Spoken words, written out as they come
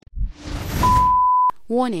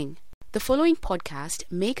Warning: the following podcast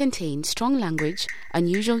may contain strong language,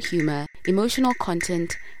 unusual humor, emotional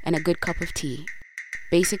content, and a good cup of tea.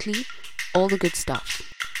 Basically, all the good stuff.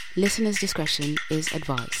 Listener's discretion is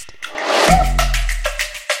advised.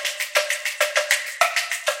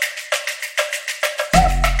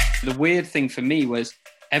 The weird thing for me was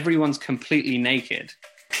everyone's completely naked.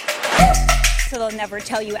 So they'll never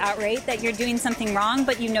tell you outright that you're doing something wrong,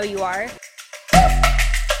 but you know you are.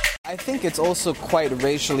 I think it's also quite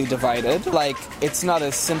racially divided. Like, it's not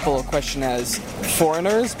as simple a question as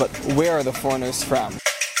foreigners, but where are the foreigners from?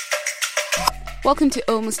 Welcome to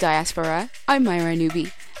Almost Diaspora. I'm Myra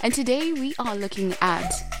Nubi, and today we are looking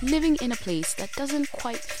at living in a place that doesn't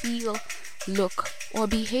quite feel, look, or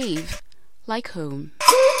behave like home.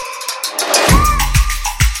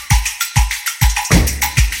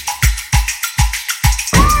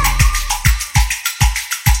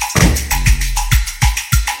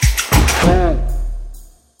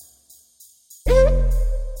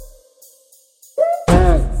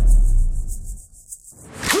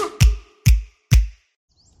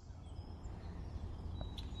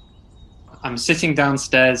 I'm sitting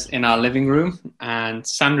downstairs in our living room, and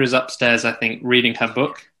Sandra's upstairs, I think, reading her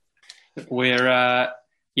book. We're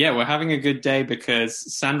having a good day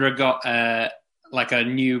because Sandra got a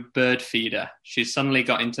new bird feeder. She suddenly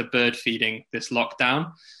got into bird feeding this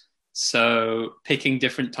lockdown. So picking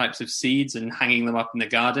different types of seeds and hanging them up in the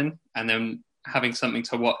garden, and then having something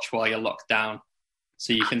to watch while you're locked down.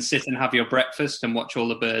 So you can sit and have your breakfast and watch all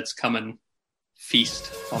the birds come and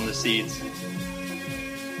feast on the seeds.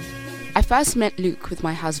 I first met Luke with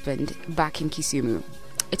my husband back in Kisumu.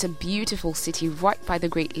 It's a beautiful city right by the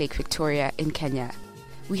Great Lake Victoria in Kenya.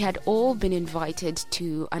 We had all been invited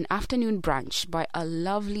to an afternoon brunch by a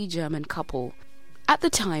lovely German couple. At the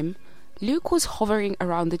time, Luke was hovering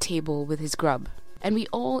around the table with his grub, and we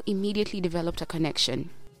all immediately developed a connection.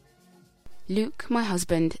 Luke, my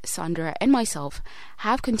husband, Sandra, and myself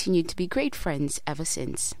have continued to be great friends ever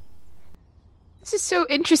since. This is so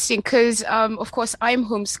interesting because, of course, I'm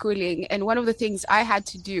homeschooling, and one of the things I had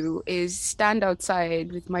to do is stand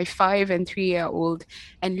outside with my 5 and 3-year-old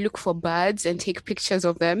and look for birds and take pictures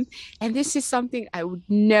of them. And this is something I would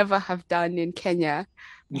never have done in Kenya.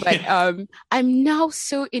 But I'm now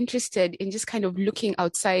so interested in just kind of looking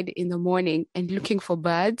outside in the morning and looking for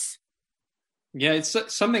birds. Yeah, it's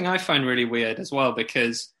something I find really weird as well,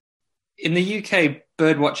 because in the UK,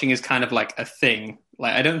 bird watching is kind of like a thing.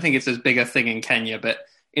 Like, I don't think it's as big a thing in Kenya, but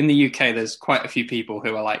in the UK, there's quite a few people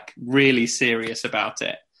who are like really serious about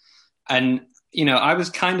it. And, you know, I was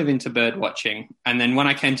kind of into bird watching. And then when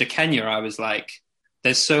I came to Kenya, I was like,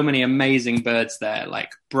 there's so many amazing birds there, like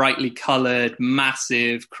brightly colored,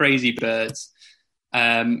 massive, crazy birds.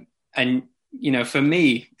 And, you know, for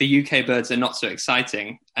me, the UK birds are not so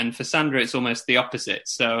exciting. And for Sandra, it's almost the opposite.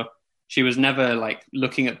 So she was never like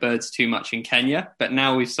looking at birds too much in Kenya. But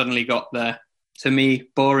now we've suddenly got the, to me,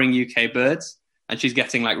 boring UK birds, and she's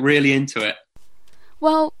getting like really into it.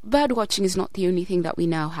 Well, bird watching is not the only thing that we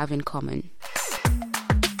now have in common.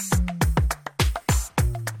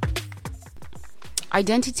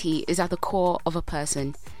 Identity is at the core of a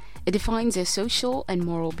person. It defines their social and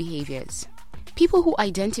moral behaviors. People who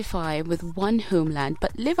identify with one homeland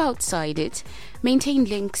but live outside it maintain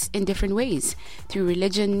links in different ways through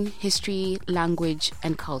religion, history, language,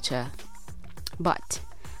 and culture. But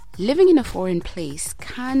living in a foreign place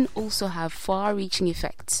can also have far-reaching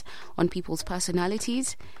effects on people's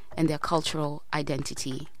personalities and their cultural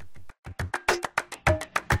identity.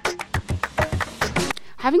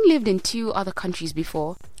 Having lived in 2 other countries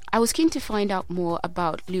before, I was keen to find out more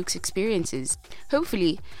about Luke's experiences.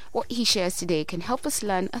 Hopefully, what he shares today can help us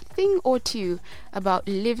learn a thing or two about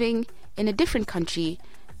living in a different country,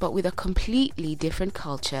 but with a completely different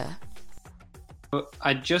culture.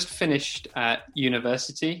 I just finished at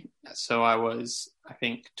university, so I was, I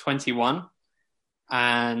think, 21,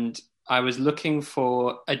 and I was looking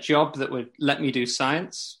for a job that would let me do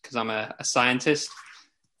science, because I'm a scientist,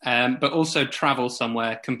 but also travel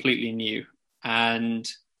somewhere completely new. And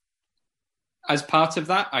as part of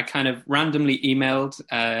that, I kind of randomly emailed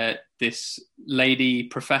this lady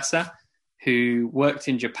professor who worked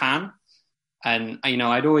in Japan. And, you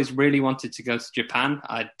know, I'd always really wanted to go to Japan.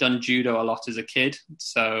 I'd done judo a lot as a kid.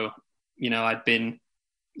 So, you know, I'd been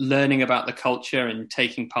learning about the culture and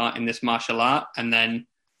taking part in this martial art. And then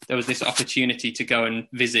there was this opportunity to go and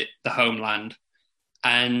visit the homeland.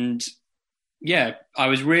 And yeah, I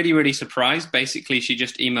was really, really surprised. Basically, she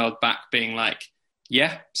just emailed back being like,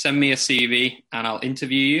 yeah, send me a CV and I'll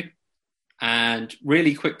interview you. And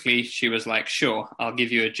really quickly, she was like, sure, I'll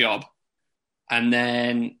give you a job. And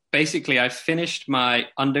then basically I finished my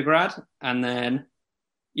undergrad, and then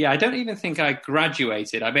Yeah, I don't even think I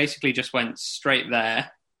graduated. I basically just went straight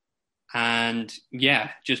there and,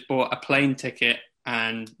 yeah, just bought a plane ticket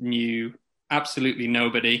and knew absolutely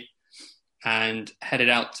nobody and headed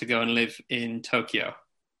out to go and live in Tokyo.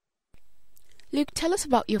 Luke, tell us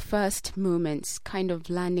about your first moments kind of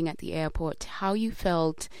landing at the airport, how you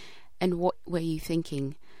felt and what were you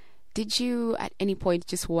thinking? Did you at any point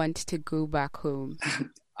just want to go back home?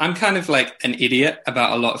 I'm kind of like an idiot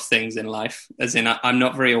about a lot of things in life, as in I'm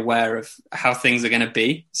not very aware of how things are going to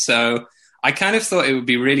be. So I kind of thought it would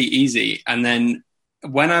be really easy. And then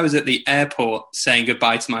when I was at the airport saying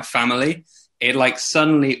goodbye to my family, it like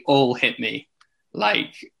suddenly all hit me,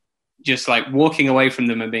 like just like walking away from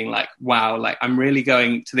them and being like, wow, like I'm really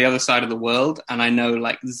going to the other side of the world and I know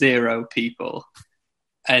like 0 people.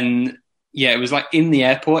 And yeah, it was like in the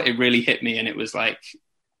airport, it really hit me and it was like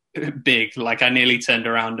big. Like I nearly turned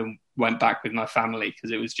around and went back with my family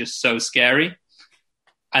because it was just so scary.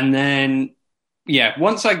 And then, yeah,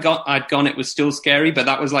 once I'd gone, it was still scary, but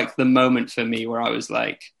that was like the moment for me where I was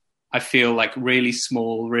like, I feel like really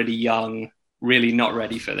small, really young, really not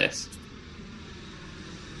ready for this.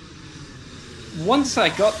 Once I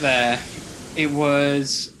got there, it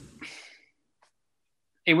was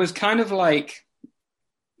kind of like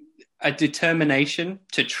a determination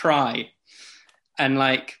to try. And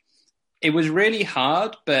like, it was really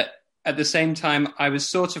hard, but at the same time, I was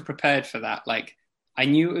sort of prepared for that. Like, I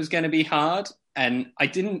knew it was going to be hard and I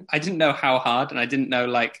didn't know how hard, and I didn't know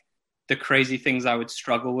like the crazy things I would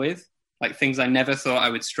struggle with, like things I never thought I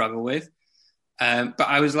would struggle with. But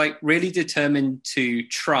I was like really determined to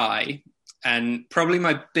try. And probably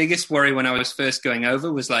my biggest worry when I was first going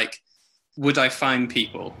over was like, would I find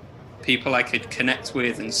people I could connect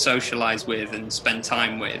with and socialize with and spend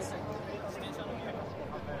time with?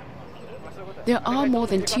 There are more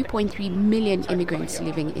than 2.3 million immigrants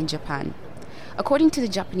living in Japan. According to the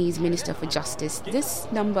Japanese Minister for Justice, this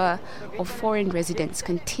number of foreign residents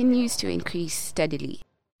continues to increase steadily.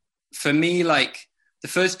 For me, like the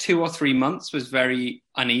first 2 or 3 months was very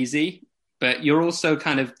uneasy, but you're also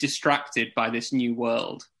kind of distracted by this new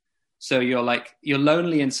world. So you're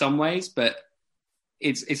lonely in some ways, but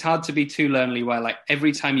it's hard to be too lonely where like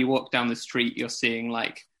every time you walk down the street, you're seeing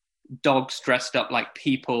like dogs dressed up like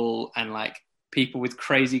people and like people with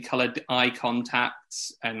crazy colored eye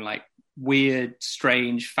contacts and like weird,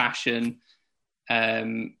 strange fashion.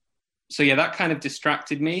 So yeah, that kind of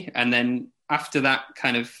distracted me. And then after that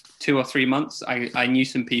kind of 2 or 3 months, I knew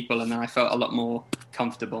some people and then I felt a lot more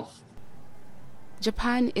comfortable.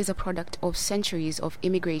 Japan is a product of centuries of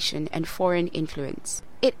immigration and foreign influence.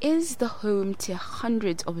 It is the home to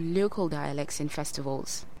hundreds of local dialects and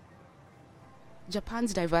festivals.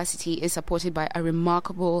 Japan's diversity is supported by a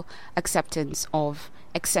remarkable acceptance of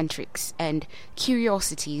eccentrics and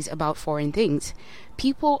curiosities about foreign things.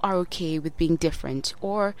 People are okay with being different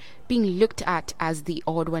or being looked at as the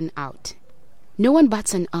odd one out. No one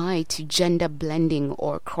bats an eye to gender blending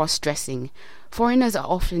or cross-dressing. Foreigners are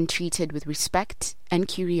often treated with respect and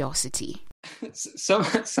curiosity. So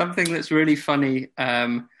something that's really funny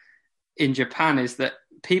in Japan is that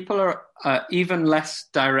people are even less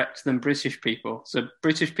direct than British people. So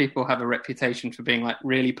British people have a reputation for being like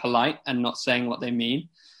really polite and not saying what they mean.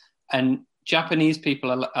 And Japanese people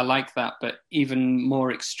are like that, but even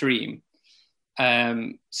more extreme.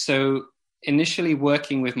 So initially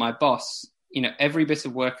working with my boss, you know, every bit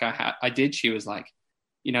of work I did, she was like,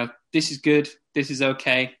 you know, this is good, this is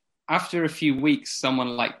okay. After a few weeks, someone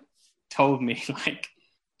like told me like,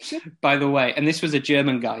 by the way, and this was a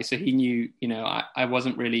German guy, so he knew, you know, I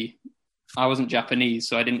wasn't Japanese,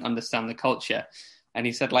 so I didn't understand the culture. And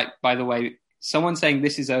he said, like, by the way, someone saying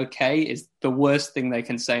this is okay is the worst thing they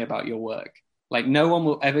can say about your work. Like, no one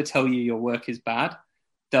will ever tell you your work is bad.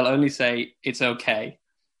 They'll only say it's okay.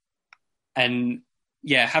 And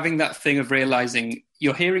yeah, having that thing of realizing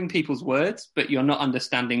you're hearing people's words, but you're not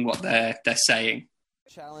understanding what they're saying.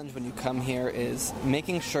 Challenge when you come here is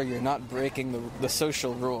making sure you're not breaking the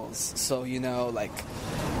social rules. So, you know, like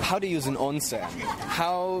how to use an onsen,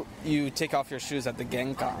 how you take off your shoes at the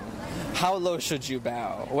genkan, how low should you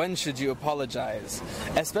bow, when should you apologize,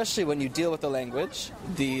 especially when you deal with the language,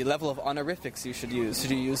 the level of honorifics you should use.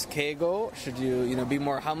 Should you use keigo? Should you be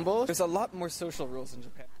more humble? There's a lot more social rules in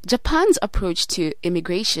Japan. Japan's approach to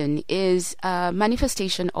immigration is a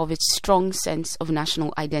manifestation of its strong sense of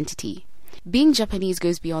national identity. Being Japanese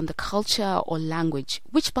goes beyond the culture or language,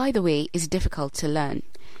 which, by the way, is difficult to learn.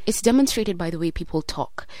 It's demonstrated by the way people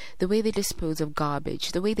talk, the way they dispose of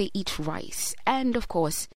garbage, the way they eat rice, and, of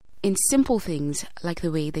course, in simple things like the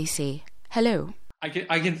way they say hello. I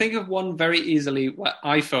can think of one very easily where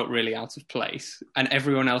I felt really out of place and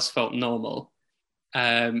everyone else felt normal.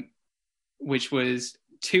 which was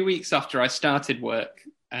 2 weeks after I started work.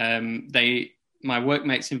 My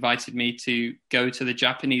workmates invited me to go to the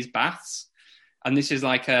Japanese baths. And this is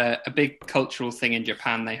like a big cultural thing in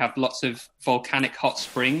Japan. They have lots of volcanic hot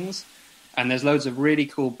springs, and there's loads of really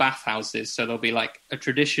cool bathhouses. So there'll be like a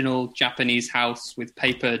traditional Japanese house with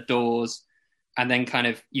paper doors, and then kind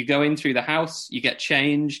of you go in through the house, you get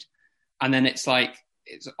changed, and then it's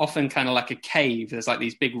often kind of like a cave. There's like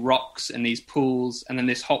these big rocks and these pools, and then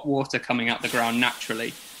this hot water coming out the ground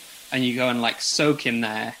naturally. And you go and like soak in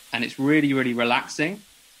there, and it's really, really relaxing.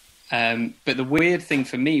 But the weird thing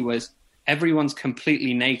for me was everyone's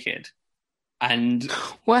completely naked. And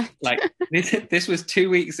what? Like this was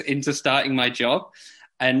 2 weeks into starting my job,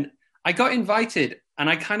 and I got invited and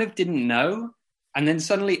I kind of didn't know. And then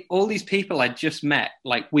suddenly all these people I'd just met,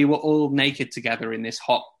 like we were all naked together in this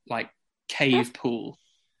hot, like cave pool.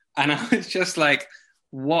 And I was just like,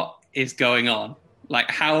 what is going on?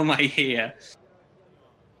 Like, how am I here?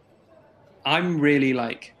 I'm really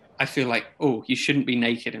like, I feel like, oh, you shouldn't be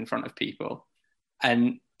naked in front of people.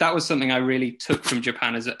 And that was something I really took from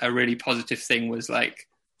Japan as a really positive thing, was like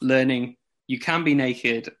learning you can be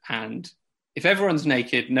naked, and if everyone's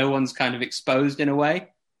naked, no one's kind of exposed in a way,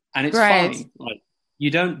 and it's fine. Like, you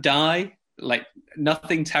don't die, like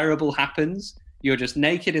nothing terrible happens. You're just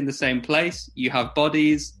naked in the same place. You have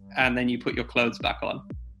bodies, and then you put your clothes back on.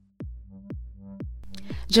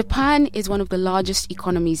 Japan is one of the largest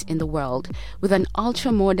economies in the world, with an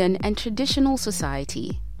ultra-modern and traditional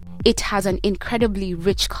society. It has an incredibly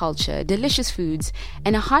rich culture, delicious foods,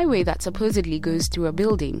 and a highway that supposedly goes through a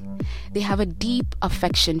building. They have a deep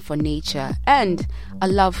affection for nature and a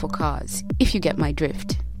love for cars, if you get my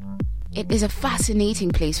drift. It is a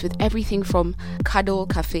fascinating place with everything from cuddle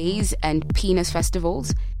cafes and penis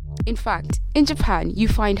festivals. In fact, in Japan, you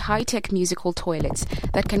find high-tech musical toilets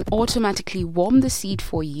that can automatically warm the seat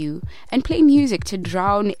for you and play music to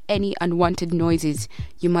drown any unwanted noises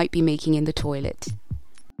you might be making in the toilet.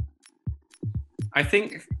 I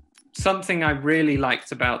think something I really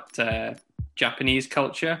liked about Japanese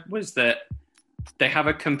culture was that they have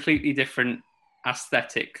a completely different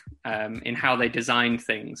aesthetic in how they design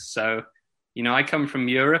things. So, you know, I come from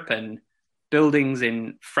Europe, and buildings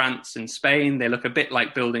in France and Spain, they look a bit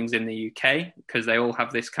like buildings in the UK because they all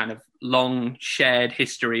have this kind of long shared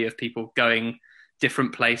history of people going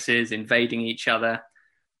different places, invading each other.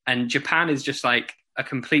 And Japan is just like a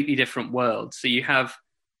completely different world. So you have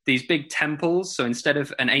these big temples. So instead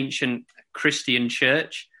of an ancient Christian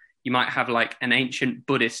church, you might have like an ancient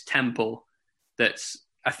Buddhist temple that's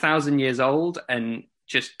 1,000 years old and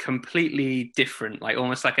just completely different, like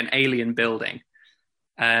almost like an alien building.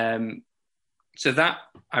 So that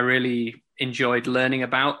I really enjoyed learning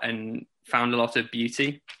about and found a lot of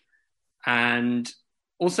beauty. And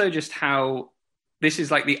also just how this is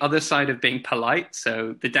like the other side of being polite.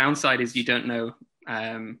 So the downside is you don't know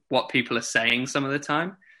what people are saying some of the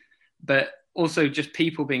time, but also just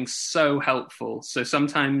people being so helpful. So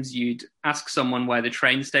sometimes you'd ask someone where the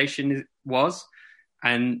train station was,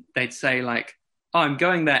 and they'd say like, oh, I'm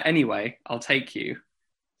going there anyway, I'll take you.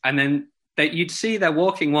 And then you'd see they're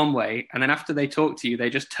walking one way, and then after they talk to you, they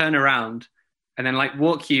just turn around and then like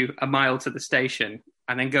walk you a mile to the station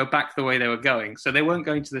and then go back the way they were going. So they weren't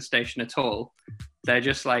going to the station at all. They're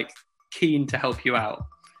just like keen to help you out.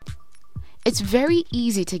 It's very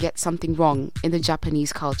easy to get something wrong in the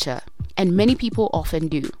Japanese culture, and many people often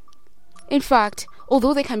do. In fact,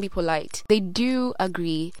 although they can be polite, they do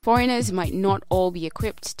agree foreigners might not all be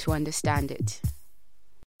equipped to understand it.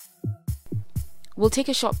 We'll take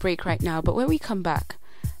a short break right now, but when we come back,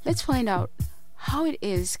 let's find out how it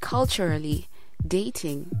is culturally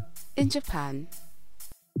dating in Japan.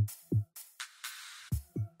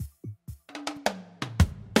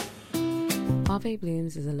 Ave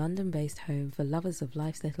Blooms is a London-based home for lovers of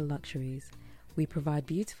life's little luxuries. We provide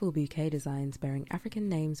beautiful bouquet designs bearing African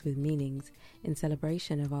names with meanings in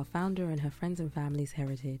celebration of our founder and her friends and family's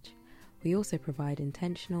heritage. We also provide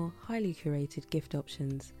intentional, highly curated gift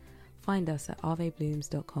options. Find us at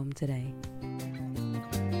aveblooms.com today.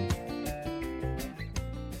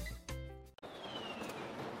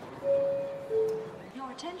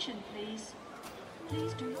 Your attention, please.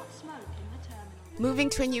 Please do not smoke in the terminal. Moving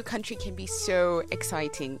to a new country can be so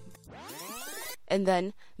exciting. And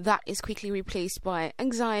then that is quickly replaced by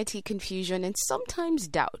anxiety, confusion, and sometimes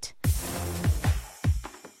doubt.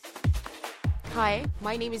 Hi,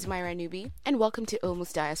 my name is Myra Nubi, and welcome to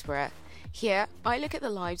Almost Diaspora. Here, I look at the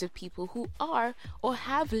lives of people who are or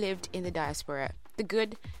have lived in the diaspora, the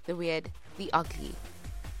good, the weird, the ugly.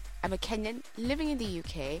 I'm a Kenyan living in the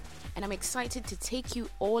UK, and I'm excited to take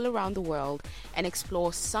you all around the world and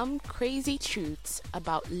explore some crazy truths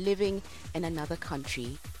about living in another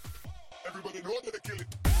country.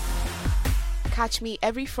 Catch me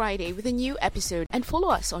every Friday with a new episode and follow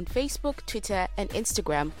us on Facebook, Twitter, and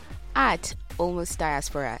Instagram at Almost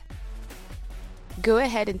Diaspora. Go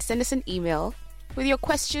ahead and send us an email with your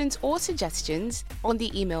questions or suggestions on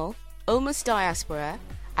the email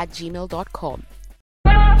almostdiaspora@gmail.com.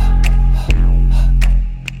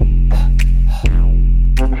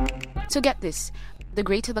 So get this, the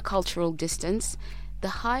greater the cultural distance, the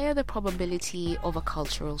higher the probability of a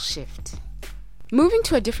cultural shift. Moving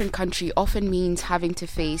to a different country often means having to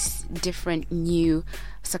face different new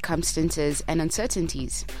circumstances and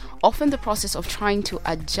uncertainties. Often the process of trying to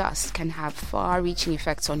adjust can have far-reaching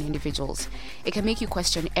effects on individuals. It can make you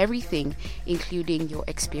question everything, including your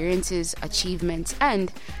experiences, achievements,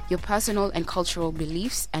 and your personal and cultural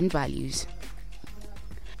beliefs and values.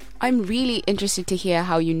 I'm really interested to hear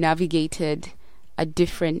how you navigated a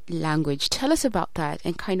different language. Tell us about that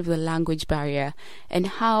and kind of the language barrier and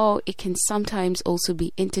how it can sometimes also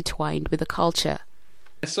be intertwined with the culture.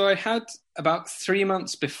 So I had about 3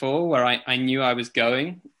 months before where I knew I was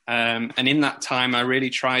going. And in that time, I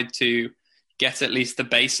really tried to get at least the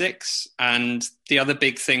basics. And the other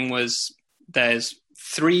big thing was there's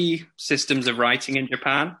 3 systems of writing in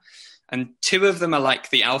Japan, and 2 of them are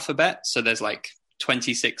like the alphabet. So there's like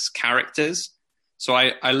 26 characters. So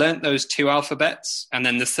I learned those 2 alphabets, and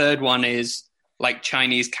then the third one is like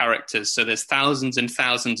Chinese characters. So there's thousands and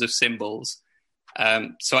thousands of symbols.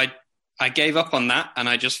 So I gave up on that, and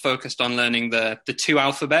I just focused on learning the 2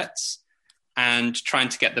 alphabets and trying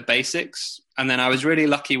to get the basics. And then I was really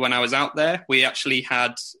lucky when I was out there. We actually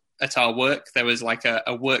had at our work, there was like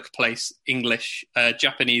a workplace English,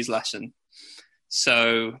 Japanese lesson.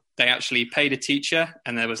 So they actually paid a teacher,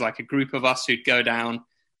 and there was like a group of us who'd go down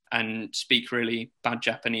and speak really bad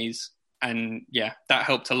Japanese. And yeah, that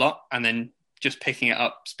helped a lot. And then just picking it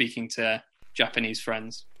up, speaking to Japanese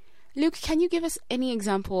friends. Luke, can you give us any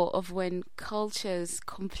example of when cultures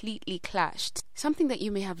completely clashed? Something that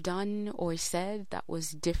you may have done or said that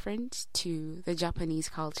was different to the Japanese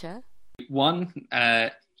culture? One,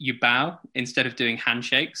 you bow instead of doing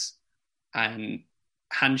handshakes. And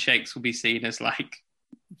handshakes will be seen as like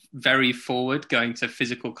very forward, going to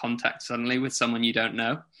physical contact suddenly with someone you don't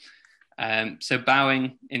know. So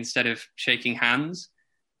bowing instead of shaking hands.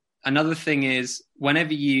 Another thing is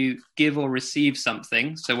whenever you give or receive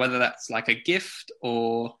something, so whether that's like a gift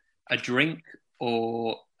or a drink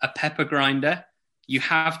or a pepper grinder, you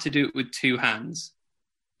have to do it with 2 hands.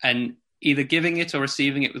 And either giving it or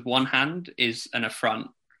receiving it with 1 hand is an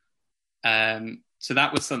affront. So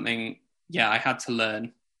that was something, I had to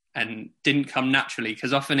learn and didn't come naturally,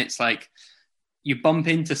 because often it's like you bump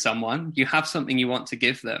into someone, you have something you want to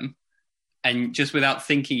give them, and just without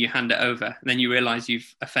thinking, you hand it over. And then you realize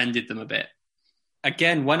you've offended them a bit.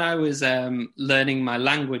 Again, when I was learning my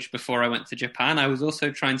language before I went to Japan, I was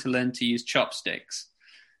also trying to learn to use chopsticks.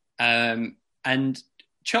 And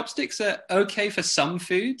chopsticks are okay for some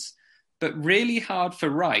foods, but really hard for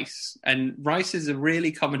rice. And rice is a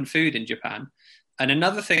really common food in Japan. And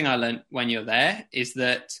another thing I learned when you're there is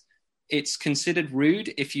that it's considered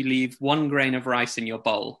rude if you leave 1 grain of rice in your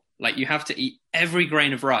bowl. Like you have to eat every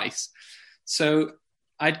grain of rice. So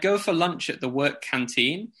I'd go for lunch at the work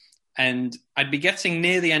canteen, and I'd be getting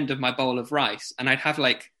near the end of my bowl of rice, and I'd have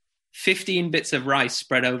like 15 bits of rice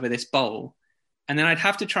spread over this bowl. And then I'd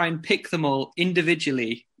have to try and pick them all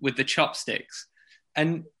individually with the chopsticks.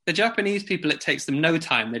 And the Japanese people, it takes them no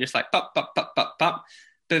time. They're just like, bop, bop, bop, bop, bop.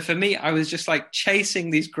 But for me, I was just like chasing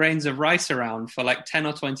these grains of rice around for like 10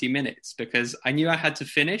 or 20 minutes because I knew I had to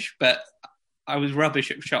finish, but I was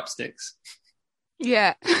rubbish at chopsticks.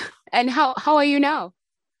 Yeah. And how are you now?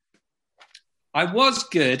 I was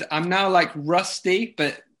good. I'm now like rusty,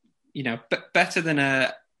 but, better than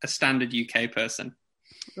a standard UK person.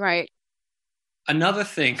 Right. Another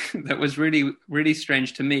thing that was really, really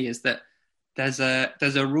strange to me is that there's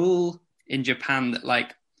a rule in Japan that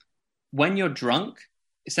like when you're drunk,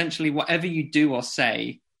 essentially whatever you do or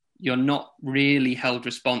say, you're not really held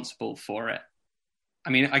responsible for it.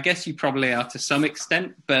 I mean, I guess you probably are to some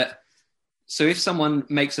extent, but so if someone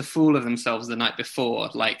makes a fool of themselves the night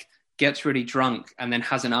before, like gets really drunk and then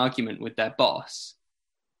has an argument with their boss,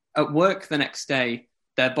 at work the next day,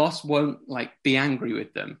 their boss won't like be angry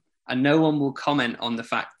with them. And no one will comment on the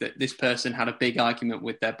fact that this person had a big argument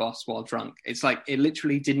with their boss while drunk. It's like it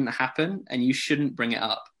literally didn't happen and you shouldn't bring it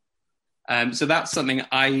up. So that's something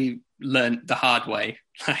I learned the hard way,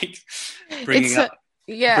 like bringing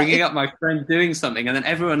up my friend doing something. And then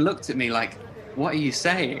everyone looked at me like, what are you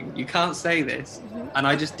saying? You can't say this. And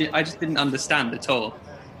I just didn't understand at all.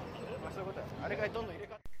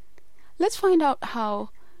 Let's find out how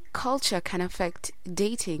culture can affect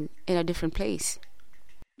dating in a different place.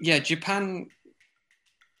 Yeah, Japan,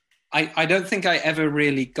 I don't think I ever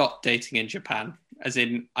really got dating in Japan. As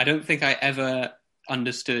in, I don't think I ever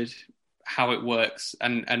understood how it works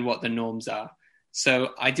and what the norms are.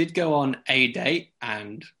 So I did go on a date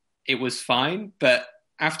and it was fine, but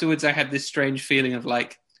afterwards I had this strange feeling of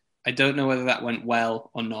like, I don't know whether that went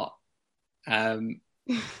well or not.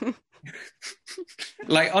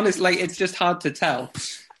 Like, honestly, like, it's just hard to tell.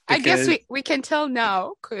 I guess we can tell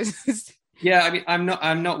now, because... Yeah, I mean,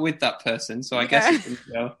 I'm not with that person, so I guess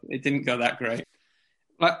it didn't go that great.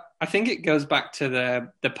 But I think it goes back to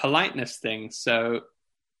the politeness thing. So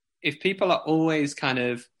if people are always kind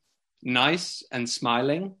of nice and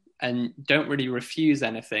smiling and don't really refuse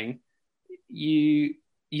anything, you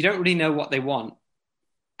don't really know what they want.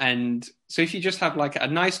 And so if you just have like a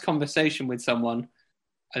nice conversation with someone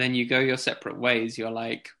and then you go your separate ways, you're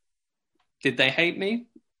like, did they hate me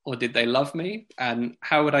or did they love me? And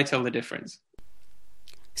how would I tell the difference?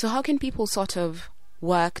 So how can people sort of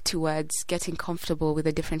work towards getting comfortable with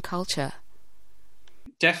a different culture?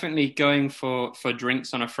 Definitely going for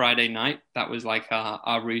drinks on a Friday night. That was like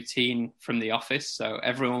our routine from the office. So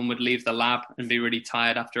everyone would leave the lab and be really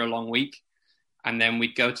tired after a long week. And then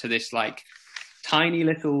we'd go to this like tiny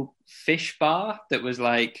little fish bar that was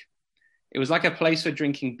like, it was like a place for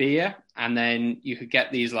drinking beer. And then you could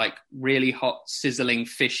get these like really hot, sizzling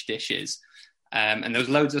fish dishes. And there was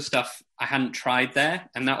loads of stuff I hadn't tried there.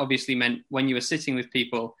 And that obviously meant when you were sitting with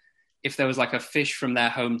people, if there was like a fish from their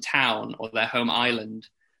hometown or their home island,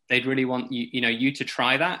 they'd really want you to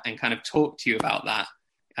try that and kind of talk to you about that,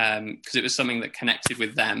 because it was something that connected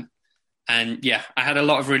with them. And yeah, I had a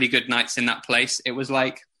lot of really good nights in that place. It was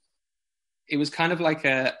kind of like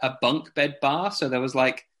a bunk bed bar. So there was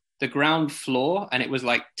like the ground floor and it was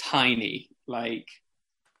like tiny, like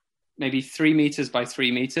maybe 3 meters by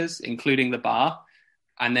 3 meters, including the bar.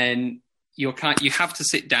 And then you have to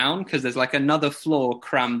sit down because there's like another floor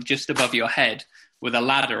crammed just above your head with a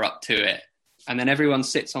ladder up to it. And then everyone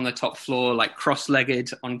sits on the top floor, like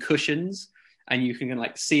cross-legged on cushions, and you can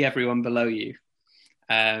like see everyone below you.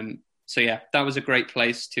 So yeah, that was a great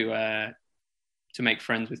place to make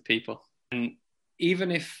friends with people. And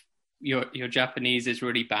even if your Japanese is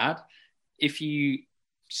really bad, if you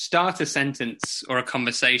start a sentence or a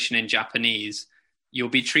conversation in Japanese, you'll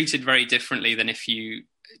be treated very differently than if you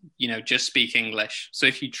just speak English. So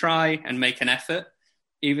if you try and make an effort,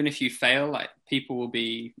 even if you fail, like people will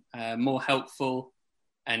be more helpful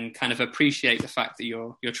and kind of appreciate the fact that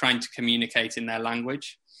you're trying to communicate in their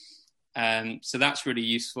language. So that's really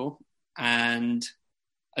useful. And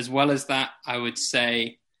as well as that, I would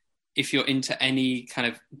say if you're into any kind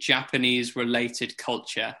of Japanese related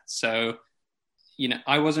culture. So,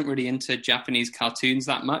 I wasn't really into Japanese cartoons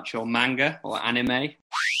that much, or manga or anime.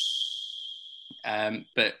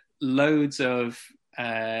 But loads of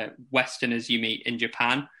Westerners you meet in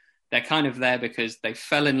Japan, they're kind of there because they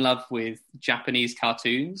fell in love with Japanese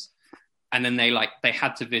cartoons and then they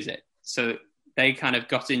had to visit. So they kind of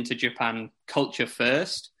got into Japan culture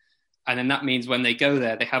first. And then that means when they go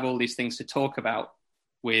there, they have all these things to talk about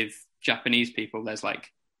with Japanese people. There's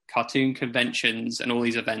like cartoon conventions and all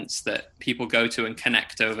these events that people go to and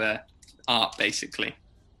connect over art, basically.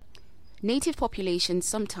 Native populations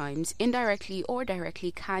sometimes, indirectly or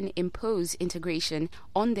directly, can impose integration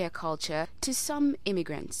on their culture to some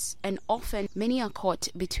immigrants, and often many are caught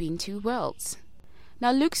between two worlds.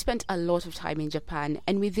 Now, Luke spent a lot of time in Japan,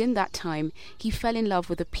 and within that time, he fell in love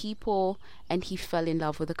with the people and he fell in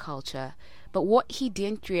love with the culture. But what he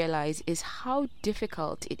didn't realize is how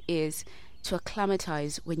difficult it is to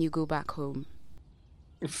acclimatize when you go back home.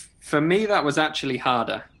 For me, that was actually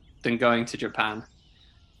harder than going to Japan.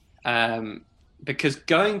 Because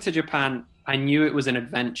going to Japan, I knew it was an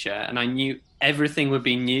adventure and I knew everything would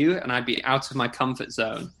be new and I'd be out of my comfort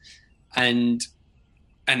zone. And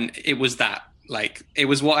it was that, like, it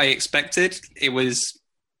was what I expected. It was,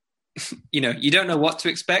 you don't know what to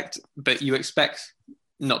expect, but you expect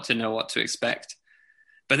not to know what to expect.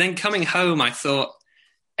 But then coming home, I thought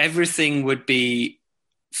everything would be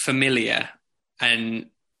familiar and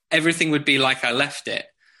everything would be like I left it.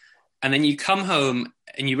 And then you come home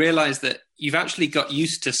and you realize that you've actually got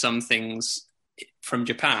used to some things from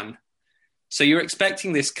Japan. So you're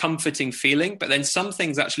expecting this comforting feeling, but then some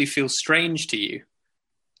things actually feel strange to you.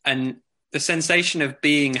 And the sensation of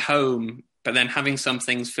being home, but then having some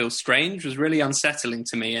things feel strange was really unsettling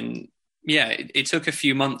to me. And yeah, it took a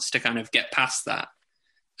few months to kind of get past that.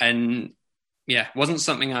 And Yeah, wasn't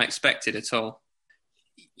something I expected at all.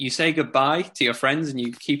 You say goodbye to your friends and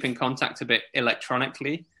you keep in contact a bit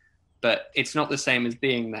electronically, but it's not the same as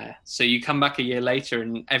being there. So you come back a year later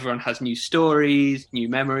and everyone has new stories, new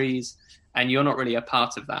memories, and you're not really a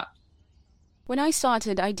part of that. When I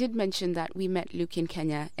started, I did mention that we met Luke in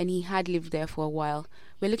Kenya and he had lived there for a while.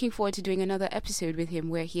 We're looking forward to doing another episode with him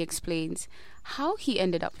where he explains how he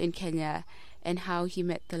ended up in Kenya and how he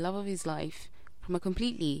met the love of his life from a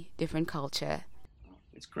completely different culture.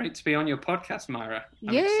 It's great to be on your podcast, Myra.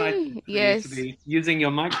 I'm Yay, excited for yes. you to be using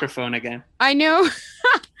your microphone again. I know.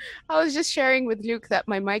 I was just sharing with Luke that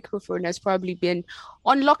my microphone has probably been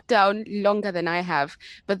on lockdown longer than I have,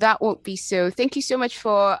 but that won't be so. Thank you so much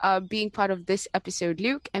for being part of this episode,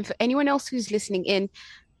 Luke. And for anyone else who's listening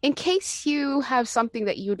in case you have something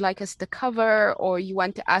that you'd like us to cover or you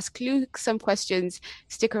want to ask Luke some questions,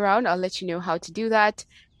 stick around. I'll let you know how to do that.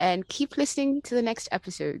 And keep listening to the next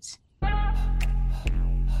episodes.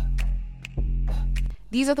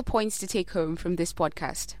 These are the points to take home from this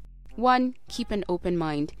podcast. 1. Keep an open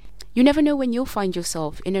mind. You never know when you'll find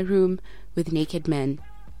yourself in a room with naked men.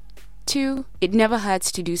 2. It never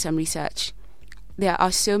hurts to do some research. There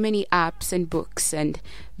are so many apps and books and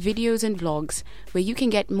videos and vlogs where you can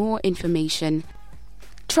get more information.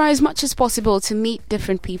 Try as much as possible to meet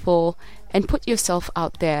different people and put yourself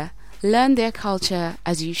out there. Learn their culture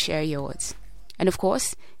as you share yours. And of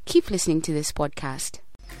course, keep listening to this podcast.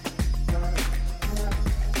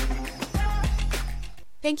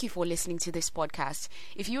 Thank you for listening to this podcast.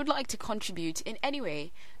 If you would like to contribute in any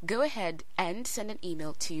way, go ahead and send an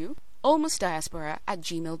email to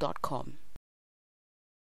almostdiaspora@gmail.com.